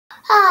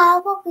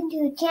Hi, welcome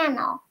to the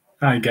channel.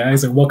 Hi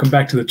guys, and welcome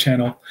back to the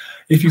channel.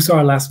 If you saw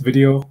our last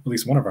video, at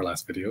least one of our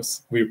last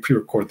videos, we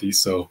pre-record these,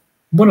 so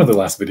one of the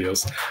last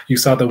videos, you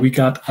saw that we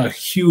got a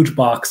huge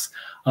box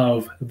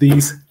of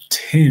these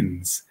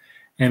tins.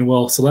 And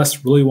well,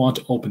 Celeste really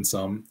wanted to open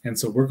some, and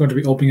so we're going to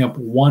be opening up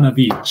one of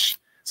each.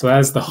 So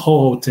that's the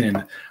Ho-Oh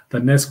tin, the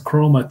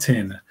Neschroma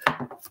tin,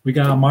 we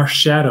got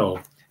Marshadow,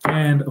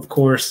 and of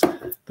course,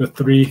 the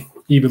 3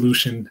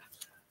 Evolution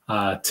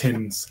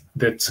tins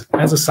that,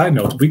 as a side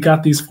note, we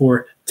got these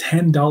for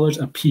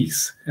 $10 a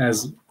piece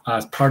as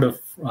part of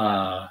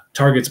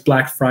Target's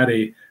Black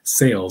Friday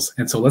sales.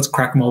 And so let's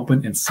crack them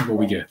open and see what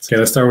we get. Okay,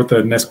 let's start with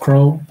the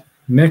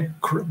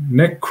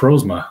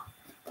Necrozma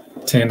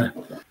tin.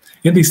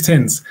 In these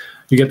tins,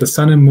 you get the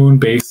Sun and Moon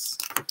base,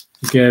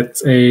 you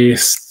get a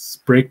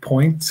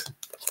Breakpoint,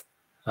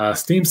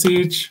 Steam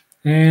Siege,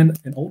 and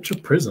an Ultra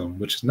Prism,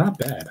 which is not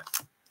bad.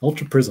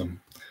 Ultra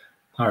Prism.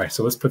 All right,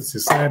 so let's put this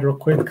aside real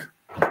quick.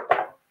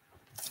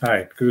 All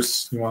right,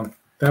 Goose, you want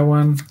that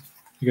one?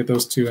 You get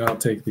those two, and I'll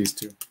take these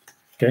two.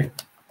 Okay?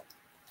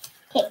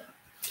 Okay.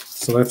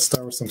 So let's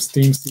start with some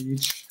Steam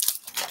Siege.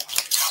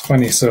 It's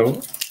funny,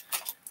 so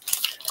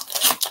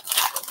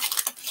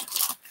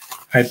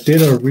I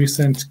did a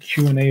recent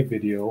Q&A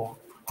video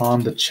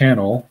on the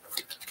channel,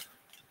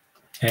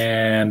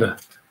 and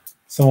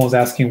someone was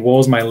asking what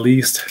was my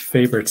least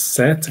favorite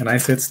set, and I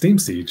said Steam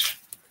Siege.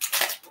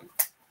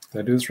 Did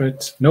I do this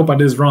right? Nope, I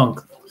did this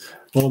wrong.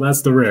 Well,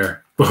 that's the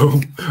rare.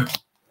 Boom.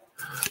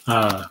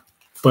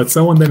 But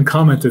someone then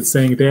commented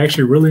saying they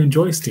actually really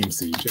enjoy Steam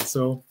Siege. And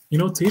so, you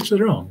know, to each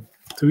their own.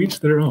 To each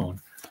their own.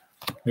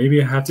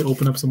 Maybe I have to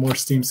open up some more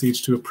Steam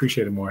Siege to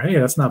appreciate it more. Hey,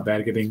 that's not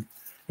bad, getting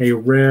a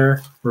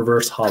rare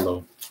reverse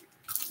holo.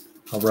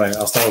 All right,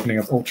 I'll start opening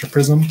up Ultra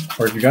Prism.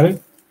 Or if you got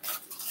it?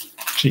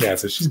 She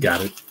has it. She's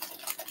got it.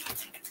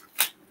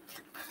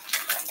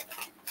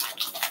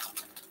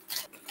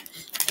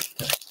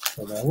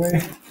 So that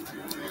way.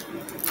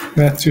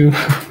 That too.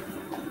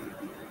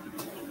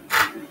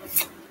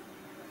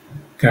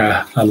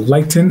 Got a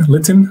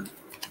Litten,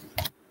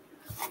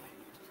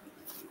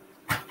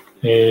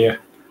 a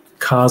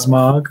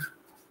Cosmog,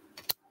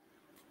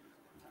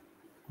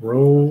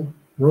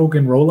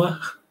 Roggenrola,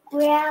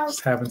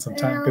 just having some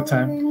time, good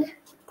time.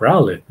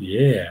 Growlithe,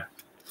 yeah.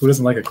 Who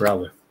doesn't like a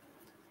Growlithe?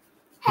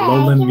 Hey,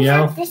 Alolan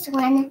Meow. This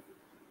one.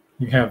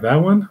 You have that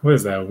one? What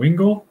is that,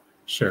 Wingull?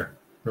 Sure.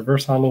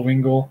 Reverse Holo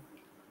Wingull.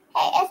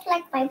 Hey, it's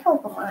like my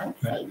Pokemon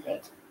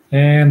favorite.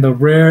 And the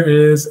rare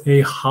is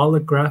a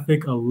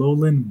holographic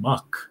Alolan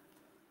Muck.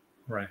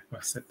 Right,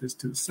 I'll set this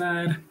to the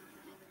side.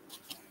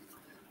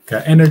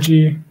 Got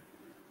Energy,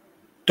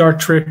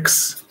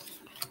 Dartrix,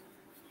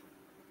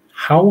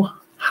 How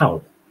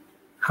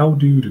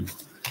do you do?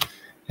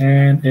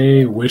 And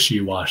a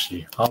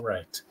Wishy-Washy. All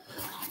right,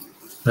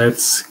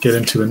 let's get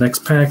into the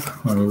next pack.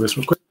 I'll move this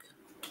real quick.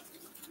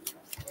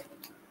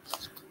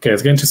 Okay,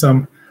 let's get into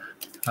some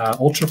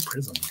Ultra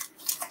Prism,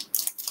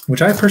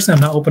 which I personally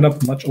have not opened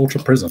up much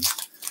Ultra Prism.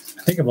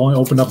 I think I've only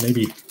opened up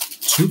maybe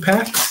 2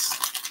 packs.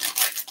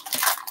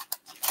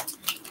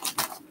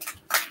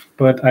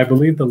 But I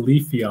believe the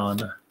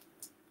Leafeon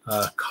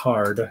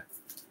card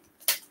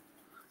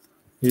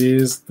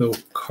is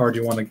the card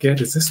you want to get.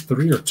 Is this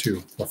 3 or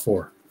 2 or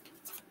 4?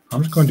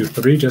 I'm just going to do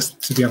 3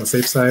 just to be on the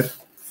safe side.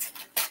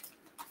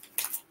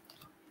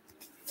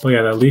 Oh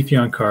yeah, that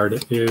Leafeon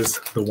card is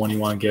the one you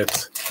want to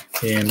get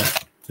in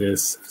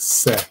this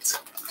set.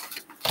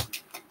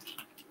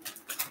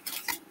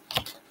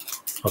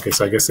 Okay,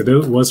 so I guess it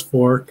was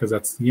 4 because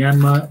that's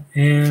Yanma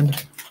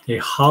and a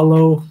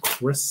Holo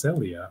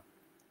Cresselia.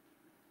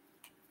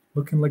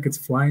 Looking like it's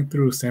flying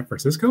through San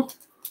Francisco?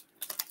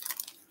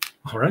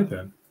 All right,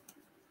 then.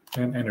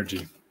 And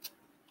Energy.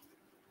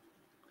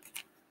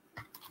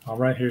 All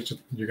right, here's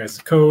your guys'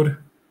 code.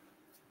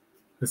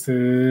 This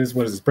is,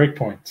 what is this,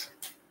 Breakpoint.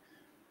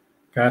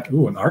 Got,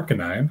 ooh, an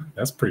Arcanine.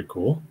 That's pretty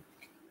cool.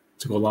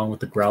 To go along with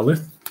the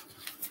Growlithe.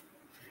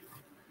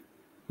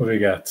 What do we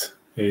got?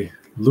 A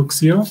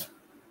Luxio.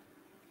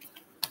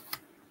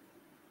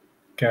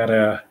 Got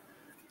a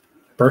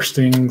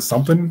Bursting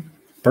something.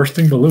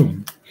 Bursting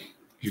Balloon.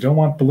 You don't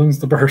want balloons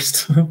to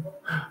burst.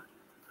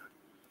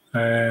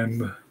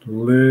 And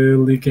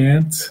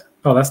Lilligant.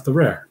 Oh, that's the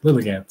rare.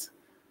 Lilligant.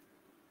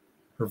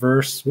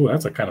 Reverse. Ooh,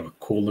 that's a kind of a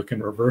cool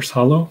looking reverse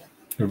holo.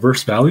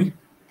 Reverse Valley.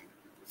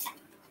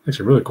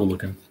 Actually, really cool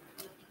looking.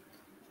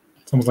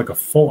 It's almost like a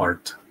full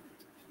art.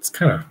 It's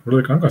kind of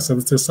really cool. I'm going to set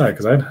this to the side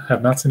because I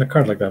have not seen a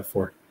card like that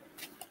before.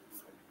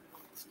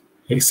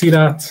 A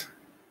Seedot.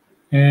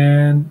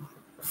 And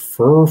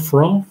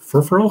Furfrou.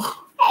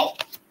 Hey,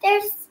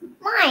 there's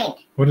mine.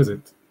 What is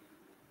it?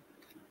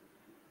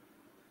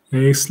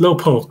 A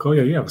Slowpoke. Oh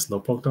yeah, you have a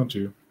Slowpoke, don't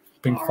you?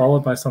 Being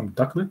followed by some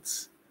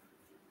Ducklets.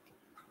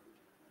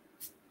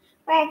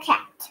 Rattata.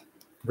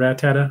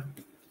 Rattata.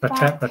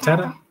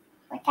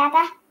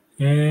 Rattata.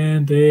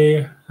 And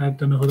a, I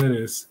don't know who that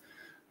is.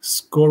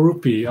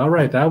 Skorupi. All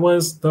right, that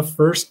was the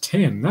first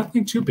tin.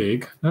 Nothing too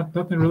big.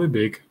 Nothing really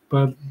big.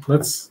 But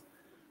let's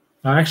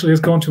go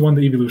into one of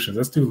the evolutions.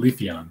 Let's do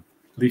Leafeon.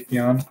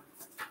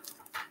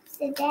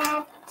 So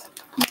that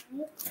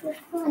this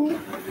one.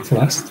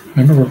 Celeste,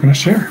 remember we're going to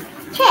share.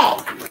 Okay.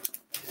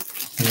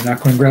 You're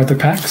not going to grab the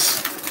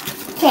packs?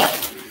 Okay.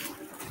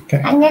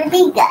 Okay. I'm gonna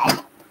be good.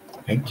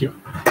 Thank you.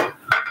 Put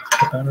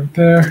that right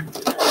there.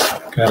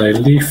 Got a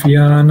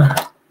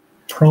Leafeon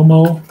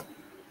promo.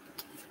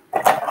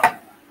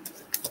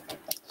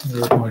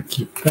 We're going to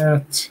keep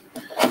that.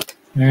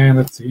 And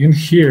let's see, in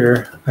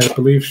here, I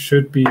believe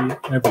should be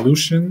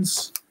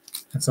Evolutions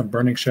and some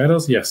Burning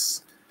Shadows.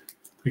 Yes.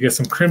 We get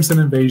some Crimson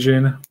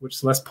Invasion, which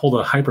Celeste pulled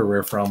a hyper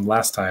rare from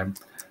last time.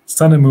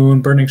 Sun and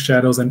Moon, Burning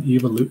Shadows, and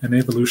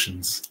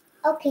Evolutions.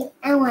 Okay,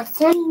 I want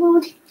Sun,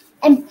 Moon,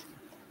 and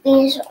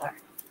Venusaur.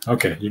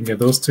 Okay, you can get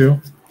those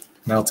two.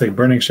 And I'll take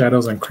Burning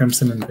Shadows and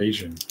Crimson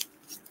Invasion.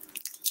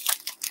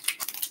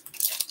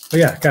 But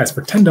yeah, guys,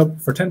 for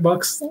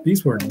 $10,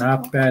 these were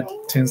not bad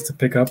tins to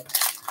pick up.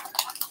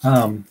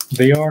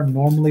 They are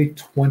normally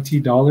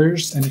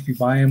 $20, and if you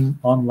buy them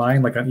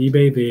online, like on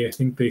eBay, I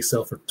think they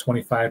sell for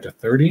 $25 to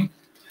 $30.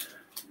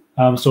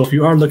 So if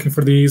you are looking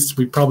for these,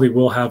 we probably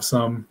will have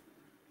some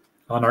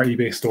on our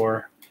eBay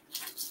store.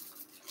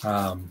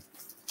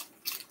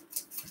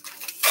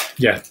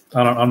 Yeah,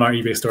 on our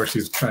eBay store,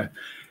 she's trying.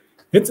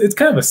 It's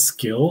kind of a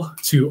skill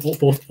to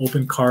both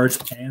open cards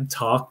and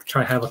talk,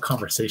 try to have a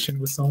conversation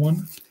with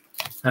someone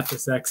at the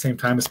exact same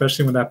time,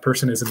 especially when that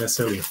person isn't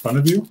necessarily in front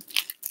of you.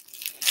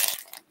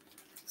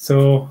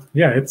 So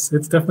yeah, it's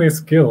definitely a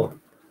skill.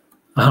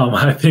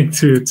 I think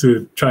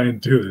to try and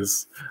do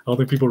this. I don't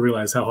think people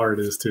realize how hard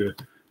it is to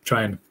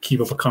try and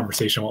keep up a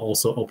conversation while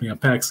also opening up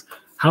packs.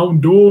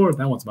 Houndour,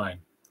 that one's mine.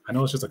 I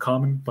know it's just a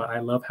common, but I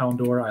love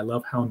Houndour. I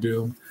love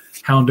Houndoom.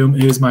 Houndoom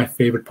is my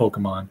favorite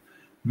Pokemon.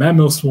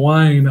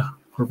 Mamoswine,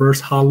 Reverse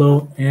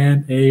Hollow,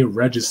 and a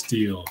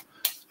Registeel.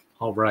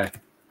 All right.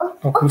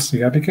 Oh, Lucy,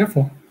 you gotta be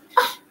careful.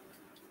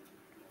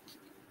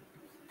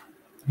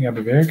 You gotta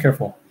be very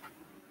careful.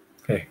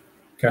 Okay,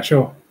 gotta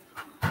show.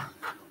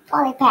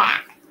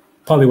 Polipack.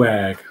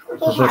 Poliwag,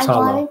 Reverse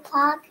Hollow.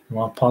 Polipack. You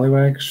want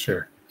Poliwag?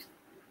 Sure.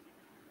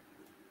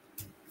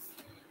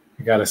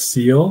 We got a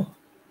Seal.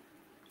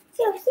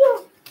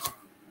 Seal.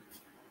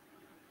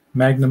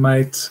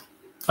 Magnemite.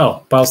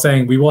 Oh, but I was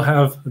saying we will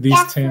have these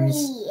That's tins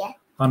me.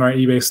 on our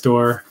eBay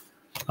store.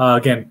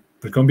 Again,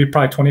 they're going to be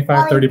probably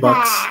 25, 30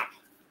 bucks.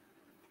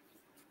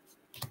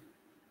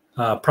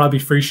 Probably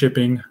free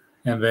shipping.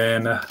 And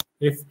then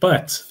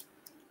but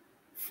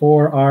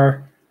for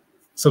our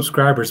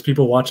subscribers,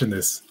 people watching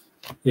this,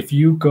 if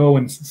you go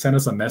and send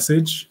us a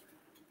message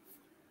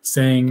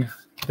saying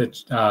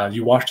that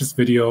you watched this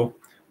video,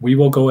 we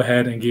will go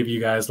ahead and give you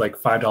guys like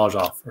 $5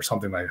 off or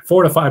something like that.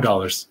 $4 to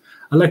 $5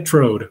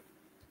 Electrode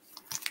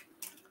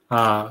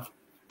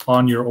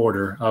on your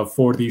order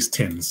for these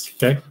tins.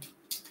 Okay?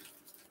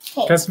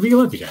 Because we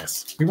love you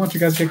guys. We want you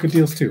guys to get good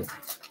deals too.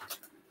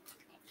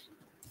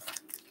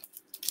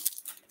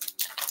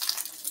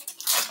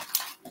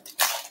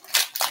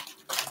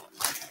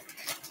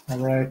 All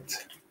right.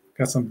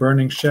 Got some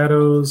Burning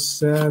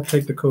Shadows.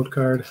 Take the code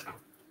card.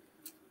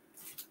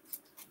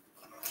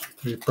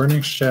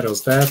 Burning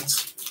Shadows.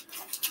 That's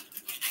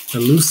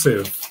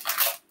elusive.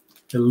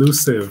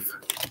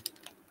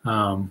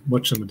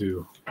 What should we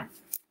do?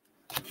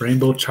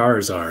 Rainbow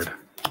Charizard.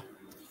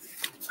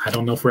 I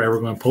don't know if we're ever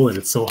going to pull it.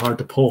 It's so hard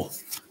to pull.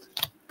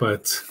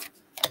 But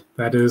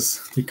that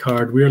is the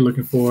card we're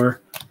looking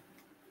for.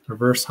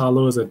 Reverse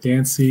Hollow is a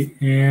Dancy.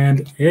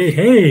 And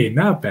hey,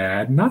 not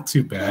bad. Not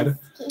too bad.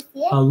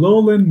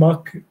 Alolan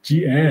Muck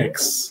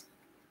GX.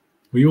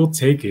 We will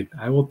take it.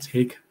 I will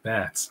take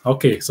that.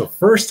 Okay, so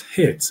first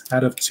hit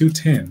out of 2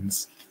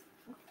 tins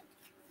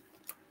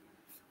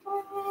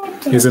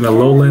is an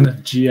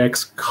Alolan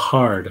GX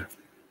card.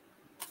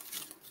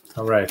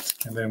 All right,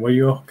 and then what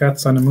you got,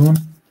 Sun and Moon?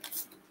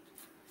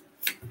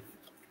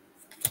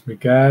 We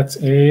got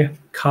a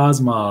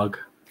Cosmog,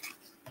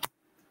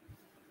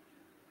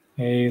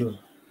 a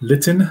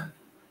Litten,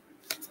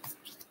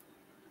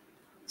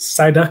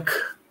 Psyduck.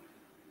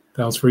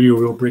 That was for you,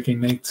 Real Breaking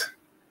Nate.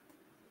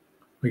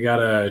 We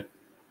got a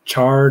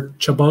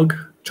Charjabug,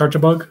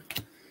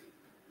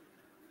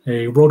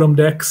 a Rotom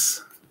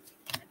Dex,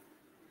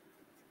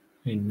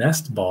 a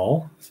Nest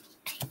Ball,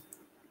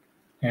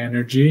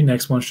 Energy.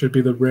 Next one should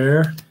be the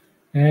rare.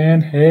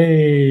 And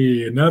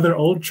hey, another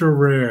ultra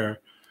rare.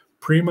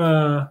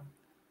 Primarina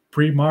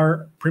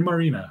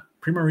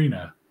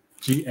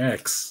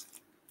GX.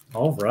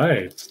 All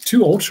right.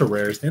 2 ultra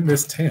rares in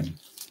this tin.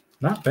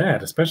 Not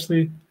bad,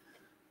 especially.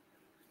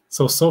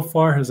 So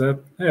far, has that.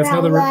 Hey, it's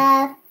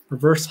another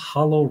reverse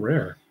hollow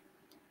rare.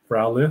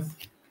 Growlithe.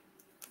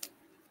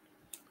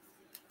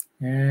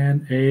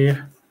 And a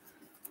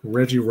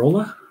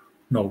Regirola?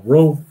 No,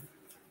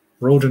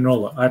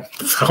 Roganola. I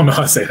don't know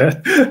how to say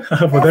that.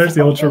 But there's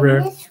the ultra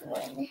rare.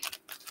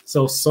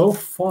 So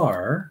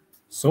far,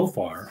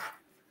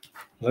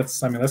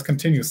 let's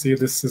continue. See if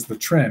this is the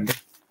trend.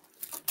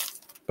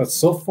 But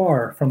so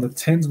far, from the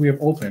tins we have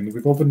opened,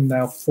 we've opened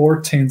now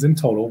 4 tins in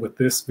total with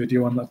this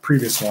video and the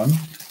previous one.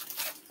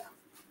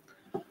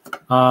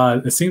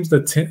 It seems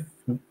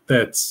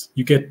that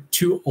you get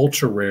 2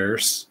 ultra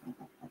rares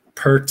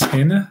per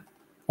tin,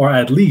 or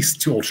at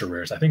least 2 ultra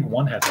rares. I think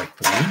one has like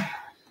 3.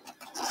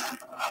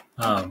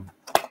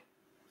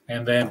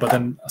 And then, but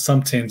then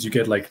some tins you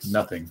get like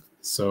nothing.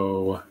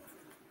 So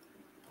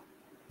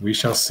we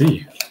shall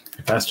see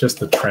if that's just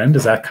the trend.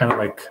 Is that kind of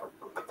like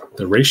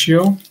the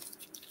ratio?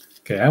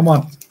 Okay, I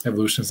want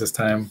evolutions this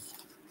time.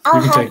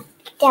 I'll You can have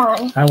that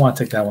one. I want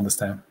to take that one this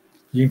time.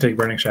 You can take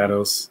Burning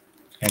Shadows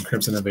and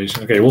Crimson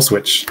Invasion. Okay, we'll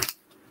switch.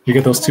 You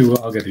get those 2,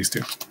 I'll get these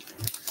 2.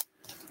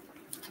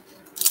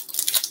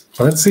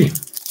 So let's see.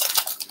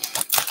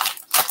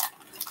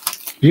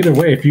 Either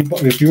way, if you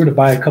were to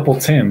buy a couple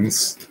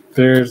tins,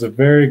 there's a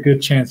very good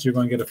chance you're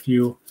going to get a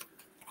few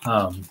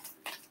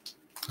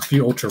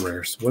ultra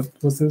rares. What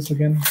was this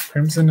again?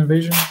 Crimson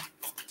Invasion?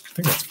 I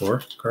think that's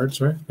 4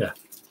 cards, right? Yeah.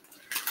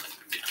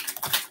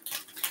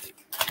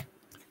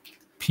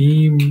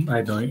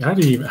 I don't.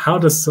 How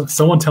does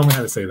someone tell me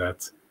how to say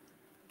that?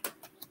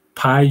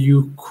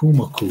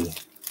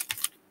 Payukumaku.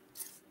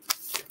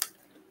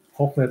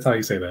 Hopefully that's how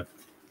you say that.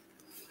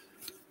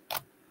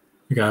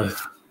 We got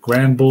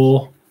Grand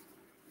Bull,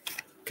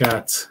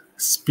 got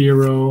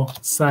Spearow,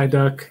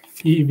 Psyduck,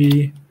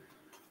 Eevee,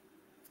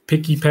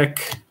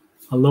 Pikipek,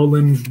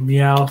 Alolan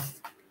Meowth,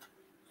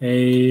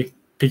 a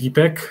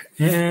Pikipek,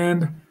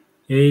 and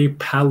a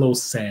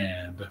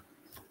Palossand.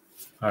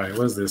 All right,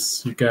 what is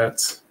this? You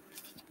got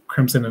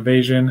Crimson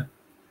Invasion.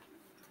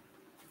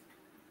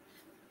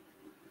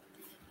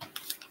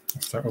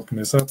 Let's start opening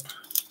this up.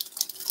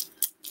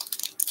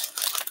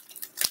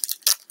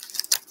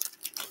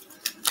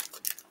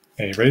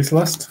 Hey, ready,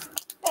 Celeste?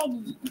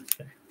 Ready.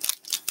 Okay.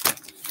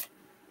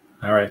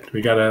 All right,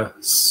 we got a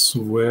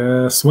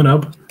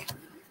Swinub.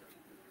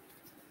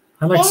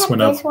 I like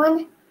Swinub. This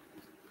one.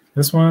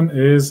 This one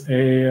is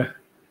a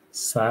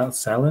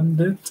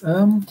Salandit.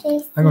 I'm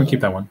going to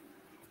keep that one.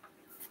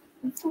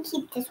 You can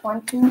keep this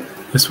one too.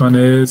 This one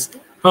is,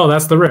 oh,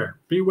 that's the rare.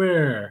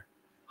 Beware.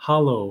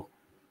 Hollow.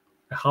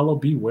 Hollow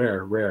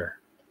Beware, rare.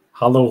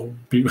 Hollow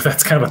Be,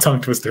 that's kind of a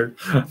tongue twister.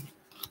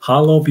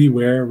 Hollow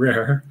Beware,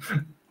 rare.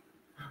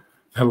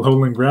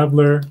 Alolan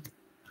Graveler.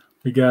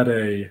 We got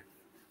a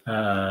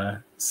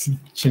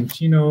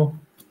Chinchino.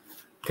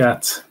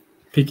 Got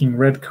Picking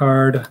Red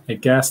card. A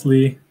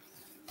Ghastly.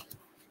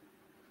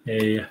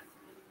 A,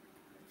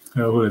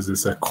 what is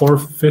this? A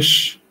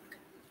Corphish.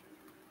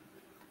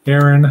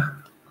 Aaron,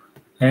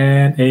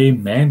 and a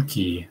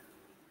Mankey.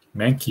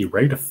 Mankey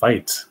ready to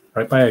fight.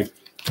 Right by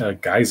a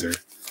geyser.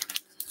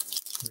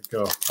 Here we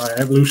go. All right,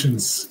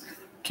 evolutions.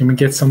 Can we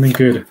get something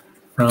good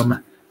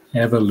from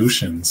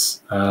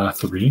evolutions?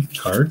 3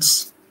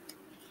 cards.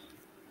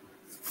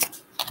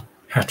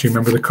 Have to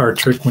remember the card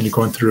trick when you're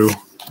going through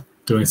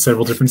doing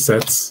several different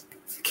sets.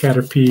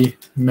 Caterpie,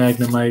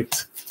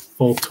 Magnemite,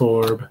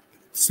 Voltorb,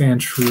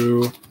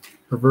 Sandshrew,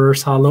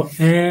 Reverse Hollow,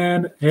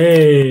 and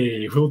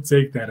we'll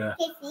take that, a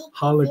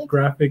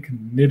holographic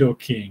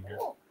Nidoking.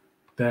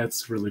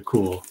 That's really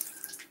cool.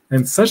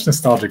 And such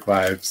nostalgic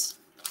vibes.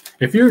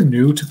 If you're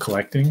new to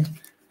collecting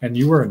and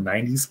you were a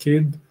 90s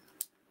kid,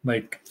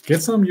 like,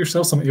 get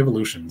yourself some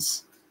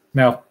evolutions.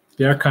 Now,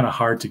 they are kind of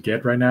hard to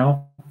get right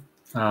now.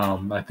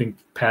 I think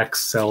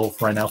packs sell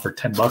right now for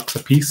 $10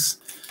 a piece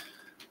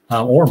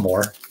or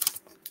more.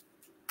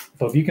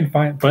 But if you can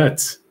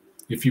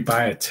if you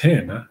buy a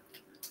tin,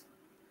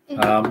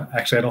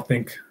 actually, I don't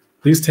think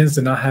these tins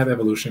did not have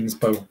evolutions,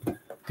 but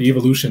the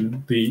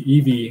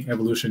Eevee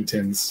evolution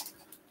tins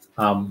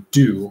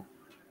do.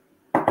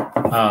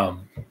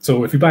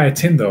 So if you buy a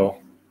tin, though,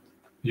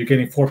 you're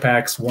getting 4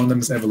 packs. One of them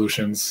is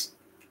evolutions.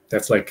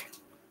 That's like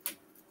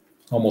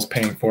almost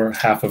paying for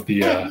half of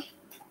the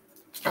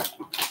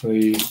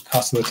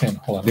cost of the tin.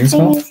 Hold on, do you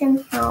smell?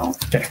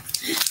 Okay.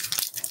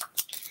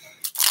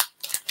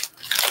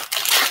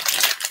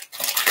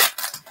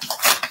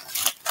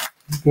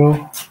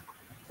 Go.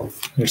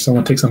 Here's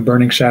someone take some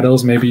Burning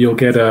Shadows. Maybe you'll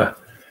get a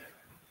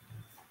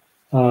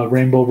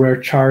Rainbow Rare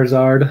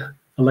Charizard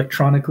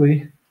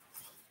electronically.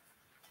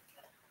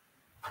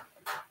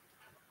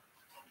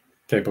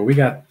 Okay, but we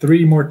got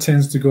 3 more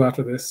tins to go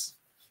after this.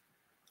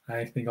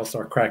 I think I'll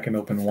start cracking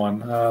open one.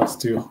 Let's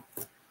do.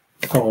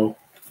 Oh,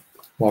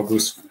 while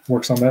Goose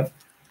works on that.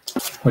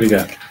 What do you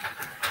got?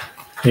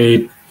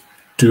 A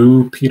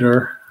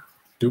Jupiter.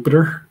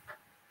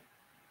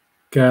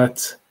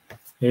 Got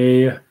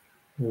a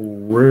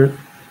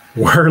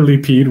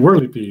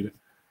Whirlipede.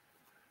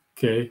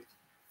 Okay.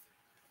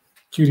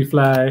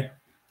 Cutiefly.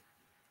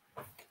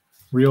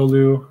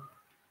 Riolu.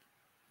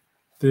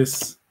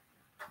 This.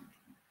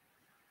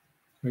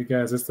 Wait,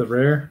 guys, is this the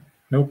rare?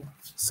 Nope.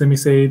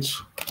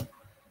 Simisage.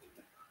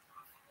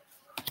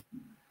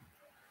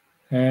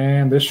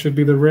 And this should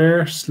be the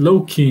rare.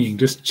 Slowking,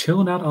 just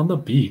chilling out on the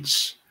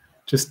beach.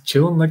 Just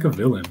chilling like a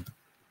villain.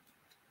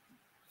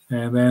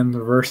 And then the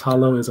reverse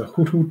hollow is a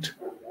Hoot.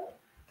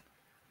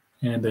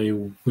 And a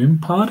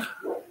Wimpod.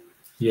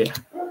 Yeah.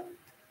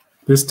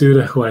 This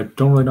dude, who I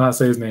don't really know how to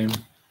say his name.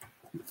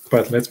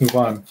 But let's move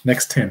on.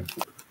 Next 10.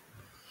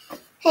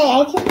 Hey,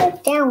 I can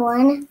put down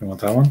one. You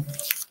want that one?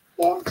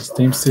 Yeah.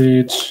 Steam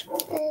Siege.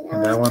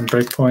 And that one,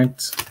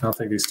 Breakpoint. I'll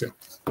take these 2.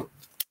 Okay,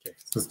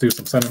 so let's do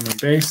some Sun and Moon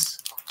base.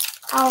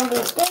 I'll do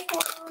this one.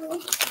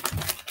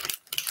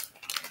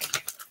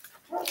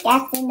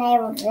 That's the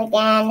neighbors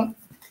again.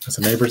 That's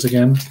the neighbors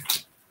again.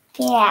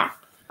 Yeah.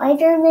 Why do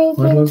they What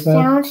make was that?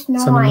 sounds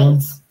Cinnamon?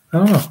 noise? I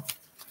don't know.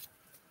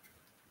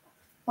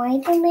 Why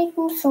are they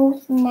making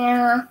sounds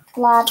now?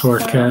 Lots To our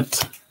of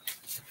cat.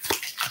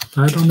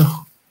 I don't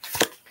know.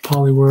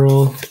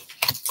 Poliwhirl.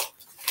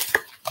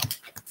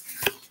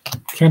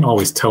 Can't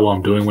always tell what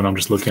I'm doing when I'm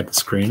just looking at the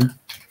screen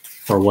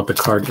or what the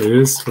card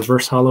is.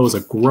 Reverse Holo is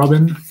a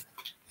Grubbin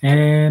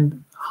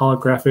and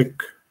holographic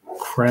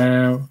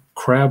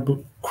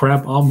Crabominable.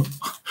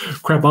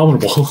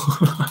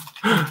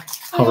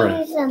 All I right.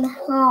 need some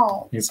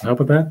help. Need some help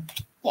with that?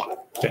 Yeah.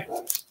 Okay.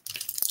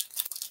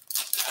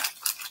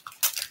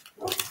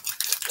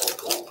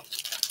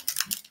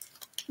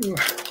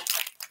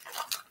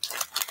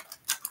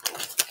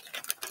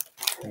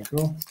 There you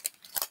go.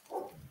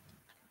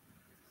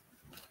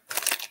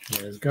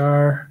 There's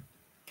Gar.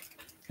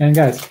 And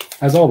guys,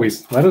 as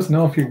always, let us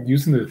know if you're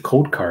using the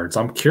code cards.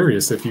 I'm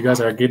curious if you guys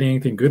are getting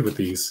anything good with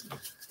these.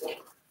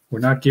 We're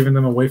not giving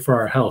them away for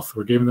our health.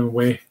 We're giving them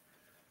away,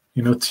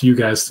 to you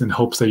guys in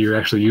hopes that you're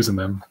actually using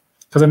them.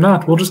 Because if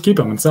not, we'll just keep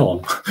them and sell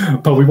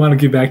them. But we want to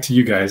give back to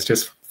you guys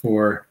just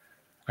for,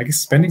 I guess,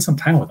 spending some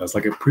time with us.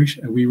 Like,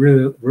 we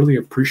really, really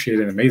appreciate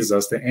it. It amazes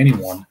us that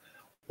anyone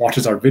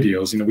watches our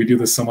videos. We do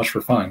this so much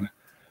for fun.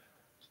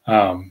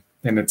 And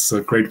it's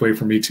a great way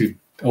for me to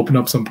open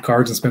up some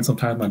cards and spend some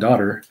time with my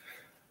daughter.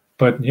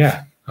 But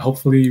yeah,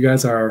 hopefully you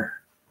guys are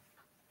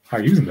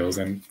using those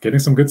and getting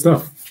some good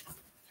stuff.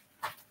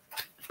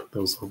 Put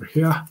those over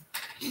here.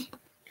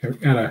 Okay, we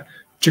got a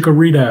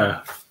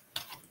Chikorita.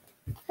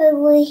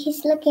 Who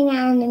he's looking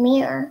at in the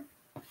mirror?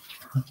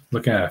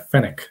 Looking at a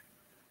Fennec.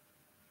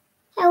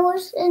 I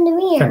was in the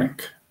mirror.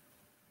 Fennec.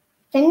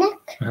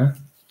 Fennec? Uh-huh.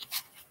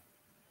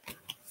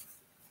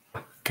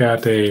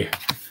 Got a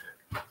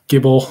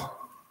Gibble.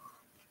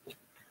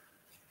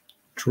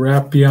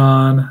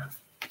 Drapion.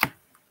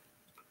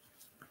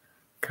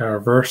 Got a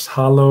Reverse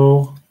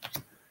Holo.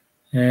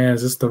 And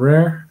is this the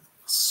rare?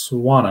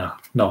 Swanna.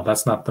 No,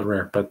 that's not the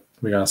rare, but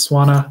we got a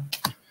Swanna.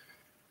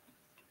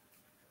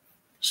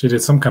 She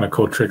did some kind of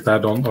code trick that I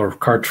don't, or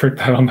card trick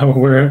that I don't know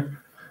where.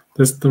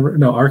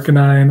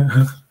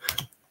 Arcanine.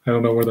 I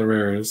don't know where the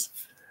rare is.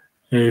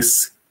 A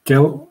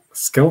Skelp.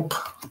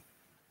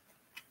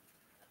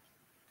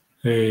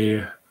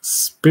 A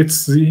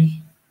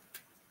Spitzy.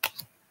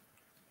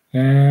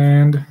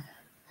 And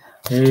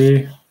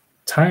a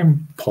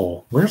Time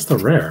Pole. Where's the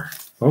rare?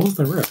 What was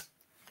the rare?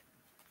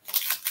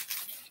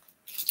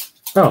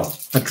 Oh,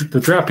 the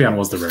Drapion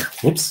was the rare.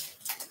 Whoops.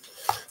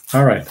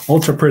 All right,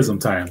 Ultra Prism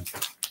time.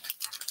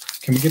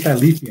 Can we get that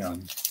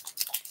Leafeon?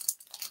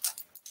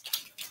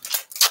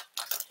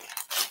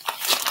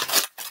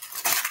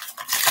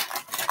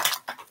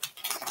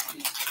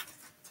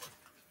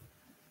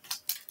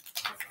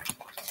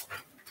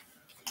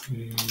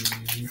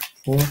 Three,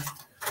 4.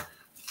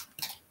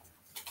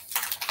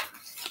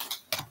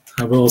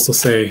 I will also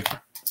say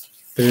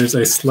there's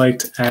a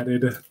slight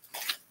added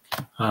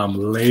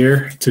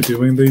layer to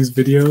doing these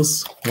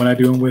videos when I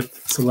do them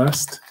with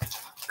Celeste,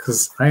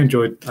 because I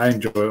enjoy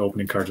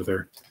opening cards with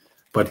her,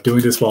 but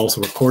doing this while also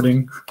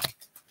recording,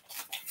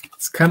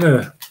 it's kind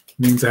of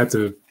means I have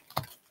to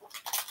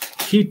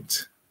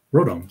heat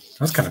Rotom.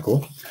 That's kind of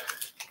cool.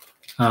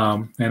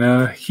 And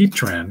a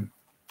Heatran.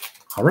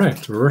 All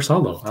right, Reverse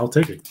Holo. I'll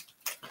take it.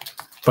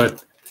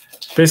 But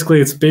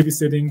basically, it's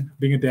babysitting,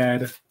 being a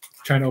dad,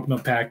 trying to open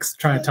up packs,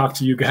 trying to talk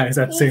to you guys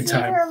at the same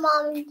time. Her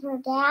mom and her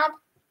dad.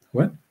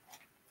 What?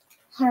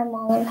 Her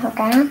mom and her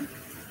dad.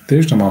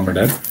 There's no mom or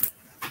dad.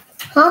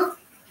 Huh? I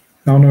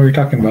don't know what you're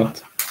talking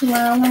about.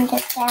 Mom and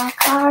the dad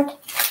card.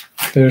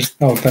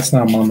 That's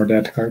not a mom or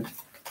dad card.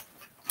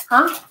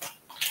 Huh?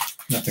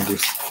 Nothing,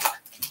 Goose.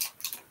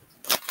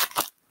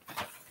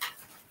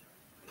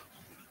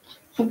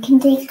 You can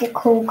take the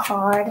cool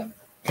card.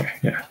 Okay,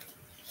 yeah.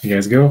 You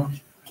guys go.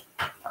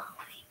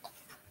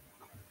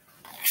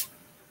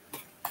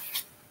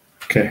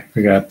 Okay,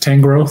 we got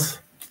Tangrowth.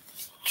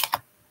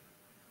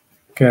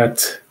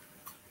 Got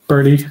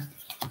Birdie.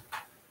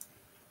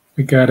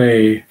 We got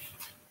a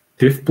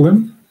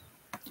Diffblim.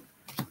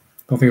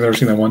 Don't think I've ever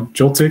seen that one.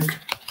 Joltik.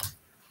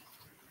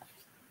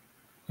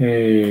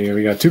 Hey,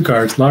 we got 2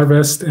 cards.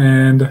 Larvest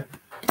and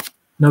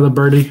another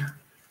Birdie.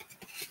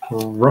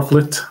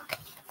 Rufflet.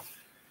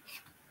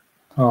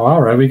 Oh,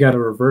 all right. We got a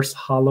Reverse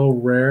Holo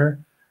rare.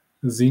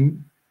 Xerneas,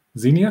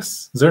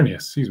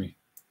 excuse me.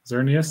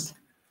 Xerneas.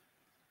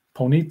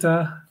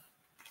 Ponyta.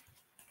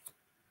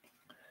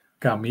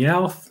 Got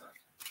Meowth.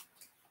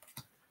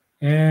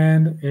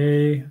 And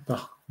the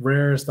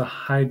rare is the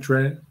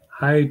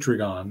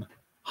Hydreigon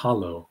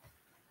Holo.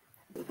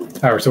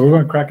 All right, so we're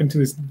going to crack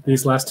into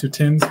these last 2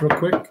 tins real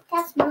quick.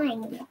 That's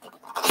mine.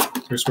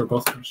 Here's we're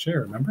both going to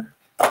share, remember?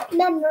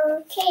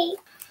 Number K.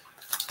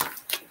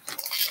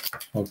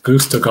 Well,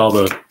 Goose took all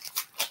the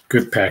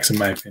good packs, in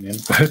my opinion,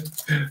 but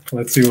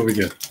let's see what we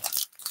get.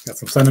 Got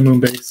some Sun and Moon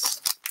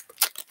base.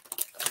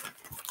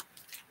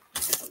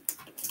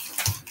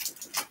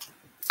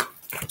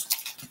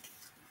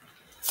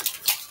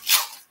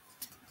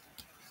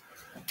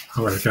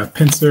 All right, got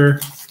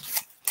Pinsir.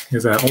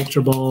 Here's that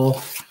Ultra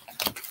Ball.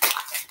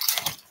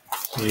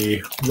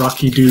 A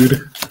Rocky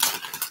Dude.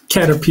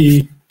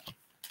 Caterpie.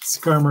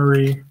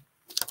 Skarmory.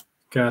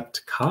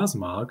 Got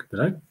Cosmog. Did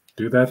I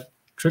do that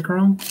trick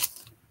wrong?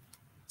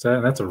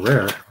 That's a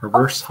rare.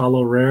 Reverse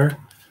Hollow Rare.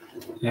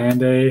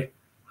 And a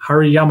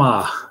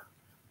Hariyama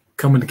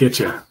coming to get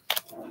you.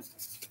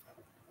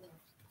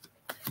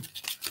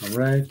 All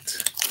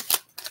right.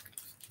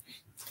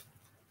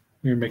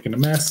 You're making a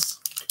mess.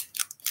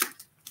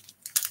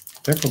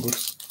 Careful,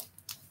 Goose.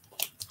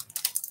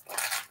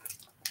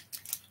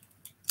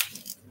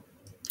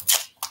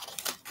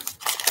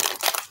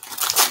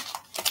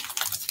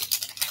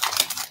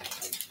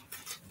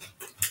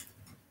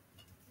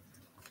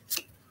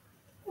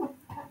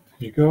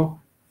 Here you go.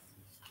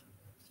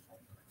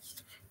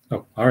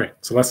 Oh, all right.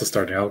 So that's the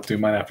starting. I'll do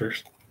mine after.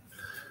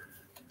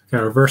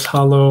 Got reverse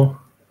hollow.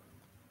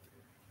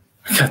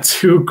 I got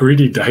 2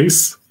 greedy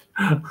dice.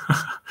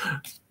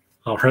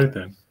 All right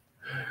then.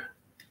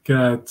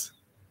 Got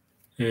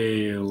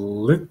a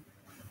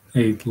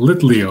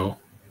Litleo.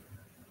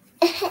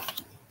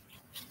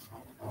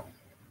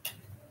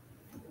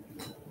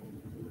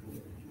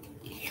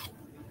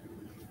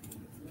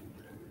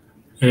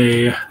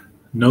 A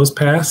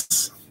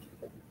Nosepass.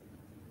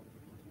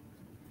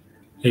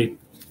 A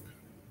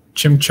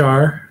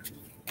Chimchar.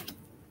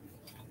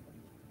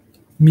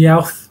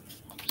 Meowth.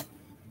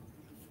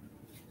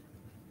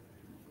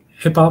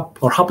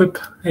 Hip-Hop or Hoppip.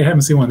 Hey, I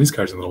haven't seen one of these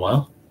cards in a little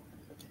while.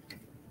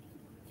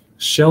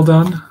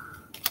 Sheldon.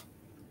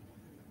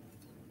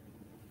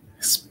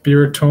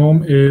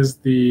 Spiritomb is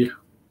the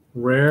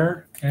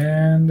rare,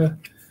 and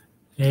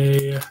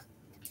a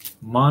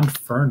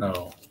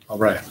Monferno. All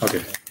right,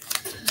 okay.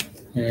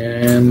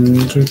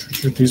 And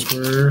these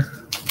were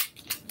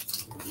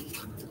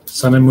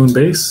Sun and Moon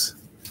base.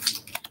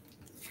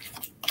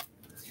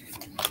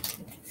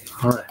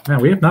 All right, man,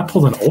 we have not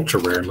pulled an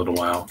ultra rare in a little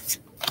while.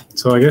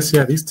 So I guess,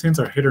 yeah, these tins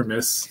are hit or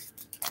miss.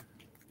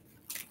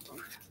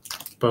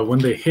 But when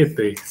they hit,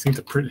 they seem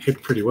to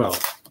hit pretty well.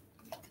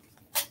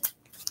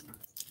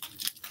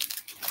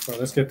 So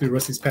let's get through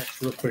Rusty's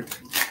packs real quick.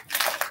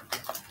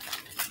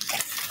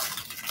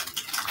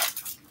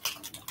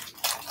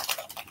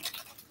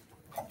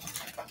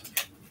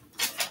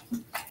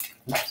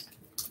 Oops.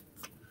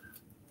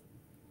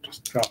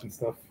 Just dropping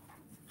stuff.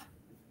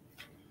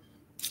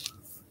 2,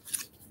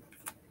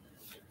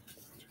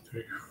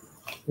 3,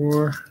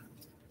 4.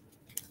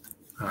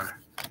 All right.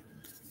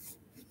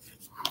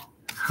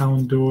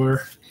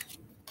 Houndour.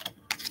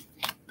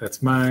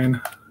 That's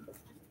mine.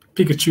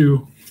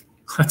 Pikachu.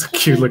 That's a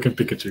cute looking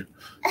Pikachu.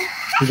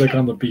 He's like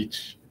on the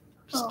beach.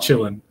 Just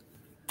chilling.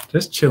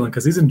 Just chilling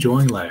because he's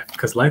enjoying life.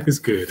 Because life is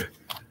good.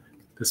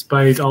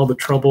 Despite all the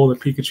trouble that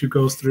Pikachu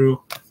goes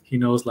through, he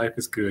knows life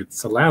is good.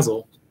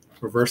 Salazzle,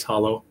 reverse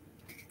hollow,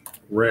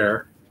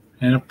 rare,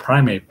 and a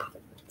Primeape.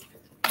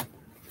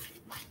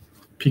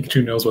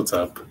 Pikachu knows what's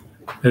up.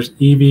 There's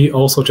Eevee,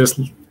 also just...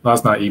 Well,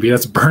 that's not Eevee,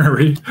 that's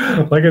Burnery.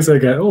 Like I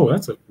said,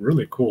 that's a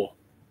really cool.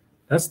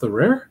 That's the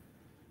rare?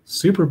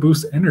 Super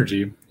Boost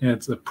Energy. Yeah,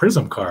 it's a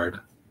Prism card.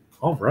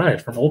 All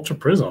right, from Ultra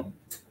Prism.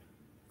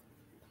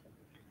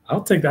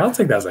 I'll take that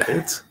as a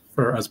hit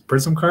for as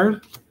Prism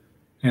card.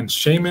 And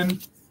Shaman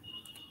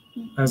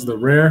as the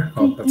rare.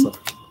 Oh, that's a...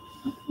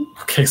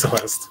 Okay,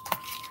 Celeste.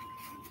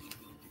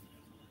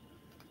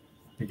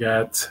 We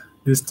got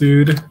this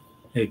dude,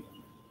 a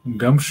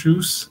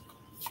Gumshoos.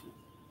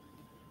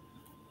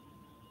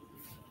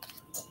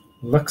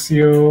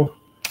 Luxio,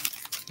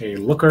 a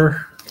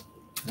Looker,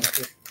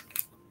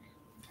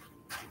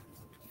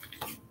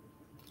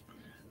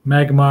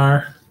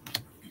 Magmar,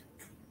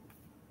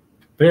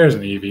 there's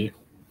an Eevee,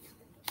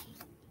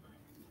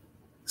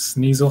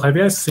 Sneasel. Have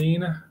you guys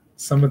seen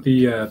some of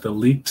the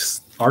leaked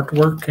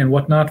artwork and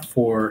whatnot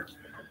for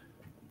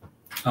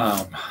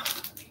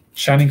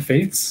Shining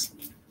Fates?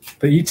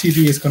 The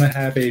ETB is going to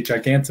have a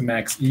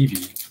Gigantamax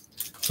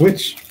Eevee,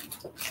 which,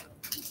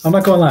 I'm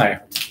not going to lie,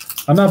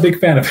 I'm not a big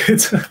fan of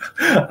it.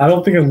 I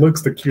don't think it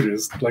looks the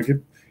cutest. Like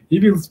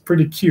Eevee looks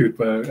pretty cute,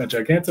 but a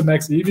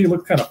Gigantamax Eevee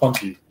looks kind of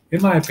funky,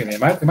 in my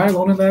opinion. Am I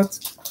alone in that?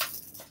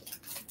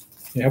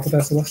 Can you help with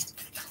that, Celeste?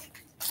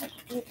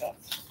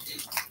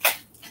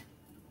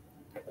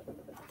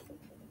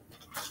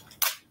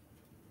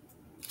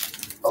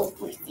 Oh,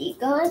 we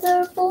got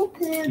another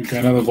Vulpix. You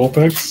got another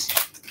Vulpix?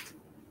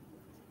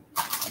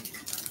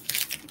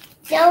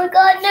 Now we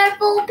got another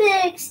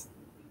Vulpix.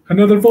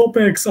 Another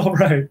Vulpix, all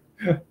right.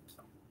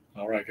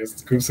 All right, I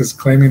guess Goose is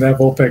claiming that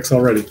Vulpix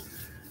already.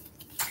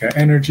 Got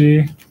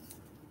Energy,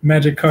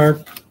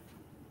 Magikarp,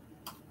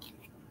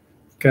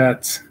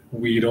 got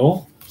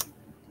Weedle,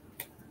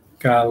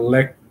 got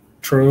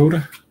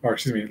Electrode, or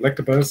excuse me,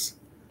 Electabuzz.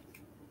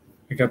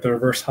 We got the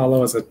reverse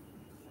hollow as a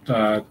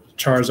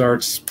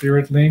Charizard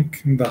Spirit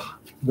Link. And the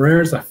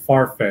rare is a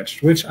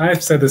Farfetch'd, which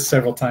I've said this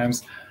several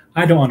times.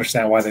 I don't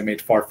understand why they made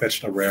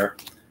Farfetch'd a rare.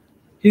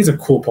 He's a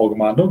cool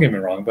Pokemon, don't get me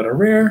wrong, but a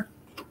rare?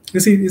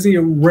 Is he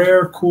a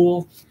rare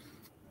cool?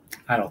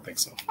 I don't think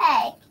so.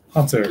 Hey.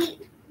 Hunter.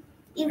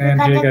 You And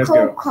got here you the guys cool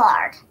go.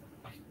 card.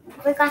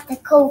 forgot the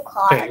code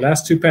card. Okay,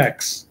 last 2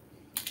 packs.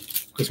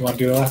 Chris, you want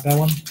to do that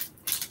one?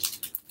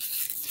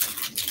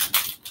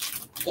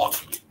 Yeah.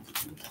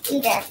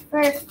 Do the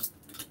first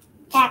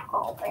pack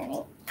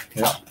opening.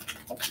 Yeah.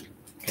 Can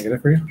I get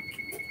it for you?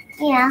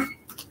 Yeah.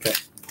 Okay.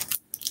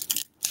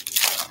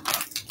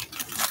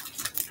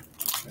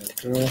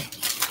 There you go.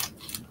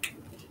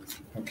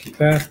 I'll keep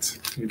that.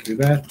 You do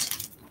that.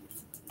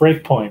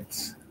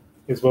 Breakpoint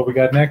is what we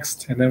got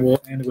next, and then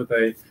we'll end with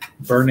a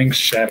Burning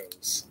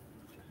Shadows.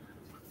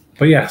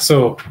 But yeah,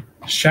 so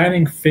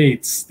Shining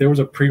Fates, there was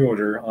a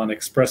pre-order on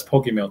Express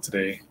Pokemail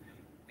today,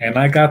 and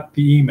I got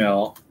the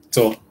email.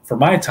 So for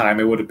my time,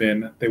 they would have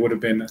been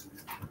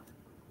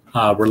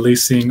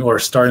releasing or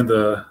starting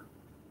the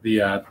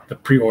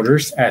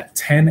pre-orders at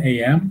 10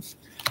 a.m.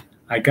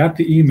 I got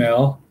the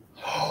email.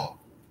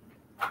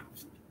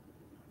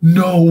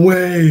 No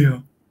way!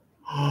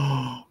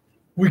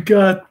 We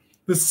got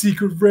the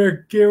secret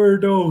rare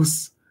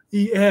Gyarados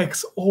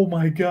EX. Oh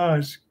my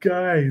gosh,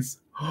 guys.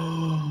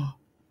 I'm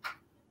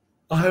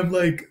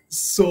like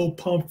so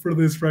pumped for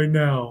this right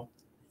now.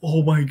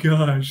 Oh my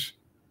gosh.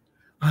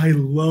 I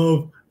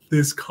love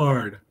this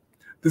card.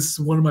 This is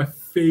one of my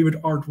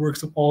favorite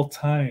artworks of all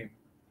time.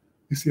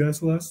 You see that,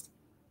 Celeste?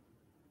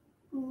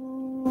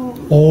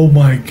 Oh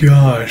my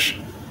gosh.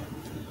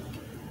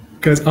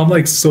 Guys, I'm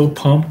like so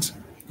pumped.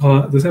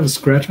 Does it have a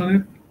scratch on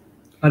it?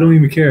 I don't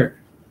even care.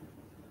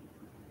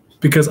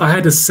 Because I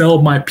had to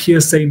sell my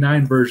PSA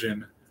 9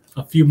 version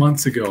a few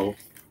months ago.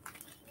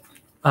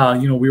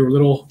 You know, we were a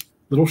little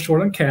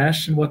short on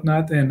cash and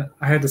whatnot, and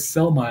I had to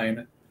sell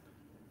mine.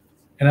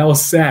 And I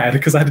was sad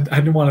because I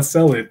didn't want to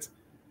sell it.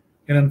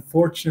 And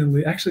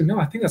unfortunately, actually, no,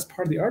 I think that's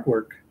part of the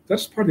artwork.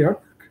 That's part of the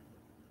artwork.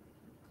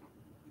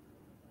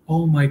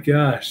 Oh my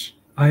gosh.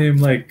 I am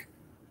like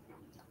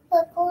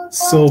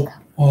so,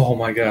 oh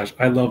my gosh.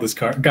 I love this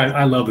card. Guys,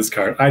 I love this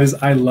card.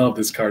 I love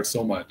this card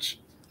so much.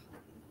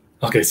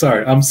 Okay,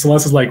 sorry.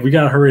 Celeste is like, we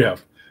gotta hurry up.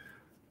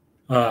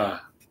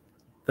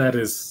 That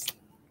is,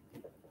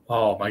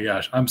 oh my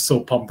gosh. I'm so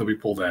pumped that we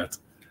pulled that.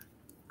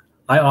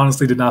 I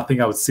honestly did not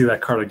think I would see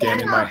that card again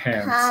in my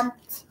hands.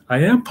 Pumped. I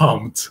am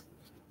pumped.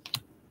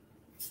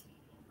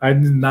 I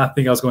did not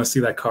think I was going to see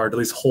that card, at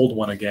least hold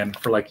one again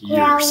for like years.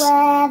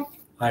 Yellow.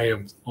 I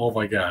am, oh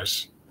my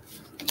gosh.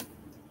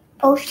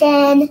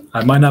 Ocean.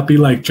 I might not be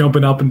like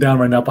jumping up and down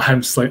right now, but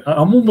I'm just like,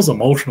 I'm almost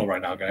emotional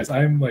right now, guys.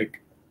 I'm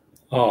like,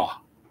 oh,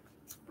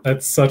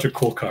 that's such a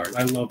cool card.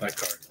 I love that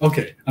card.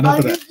 Okay, enough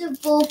of that. The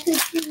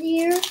Vulpix in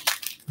here?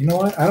 You know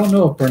what? I don't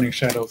know if Burning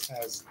Shadows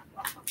has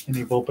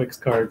any Vulpix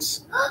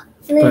cards.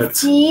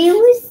 Let's see.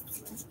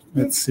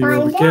 Let's see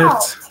what we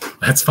get.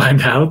 Let's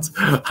find out.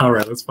 All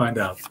right, let's find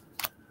out.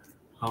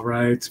 All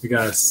right, we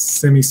got a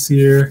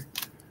Semi-Seer.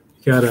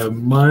 We got a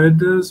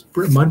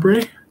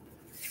Mudbray,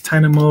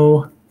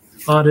 Tynamo,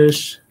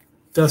 Oddish,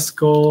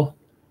 Duskull,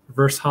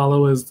 Reverse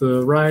Hollow is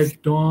the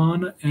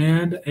Rhydon,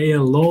 and a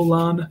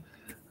Alolan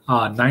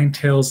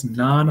Ninetales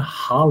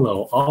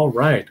non-hollow. All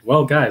right,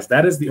 well, guys,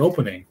 that is the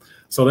opening.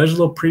 So there's a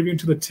little preview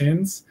to the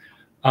tins.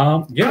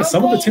 Yeah,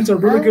 some of the tins are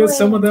really good.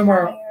 Some of them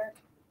are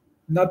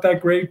not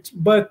that great,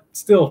 but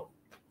still,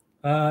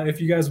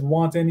 if you guys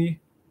want any,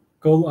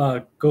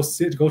 go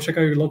check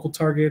out your local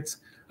Target.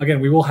 Again,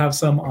 we will have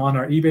some on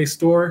our eBay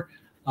store.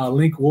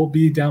 Link will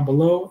be down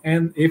below.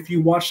 And if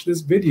you watch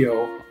this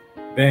video,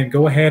 then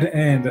go ahead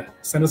and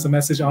send us a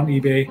message on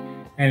eBay,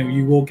 and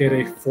you will get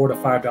a $4 to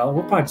 $5.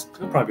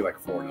 It'll probably be like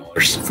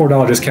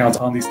 $4 discount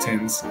on these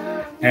tins.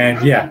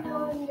 And yeah,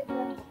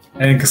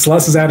 and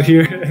Celeste is out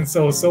here, and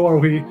so are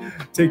we.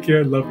 Take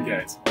care. Love you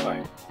guys.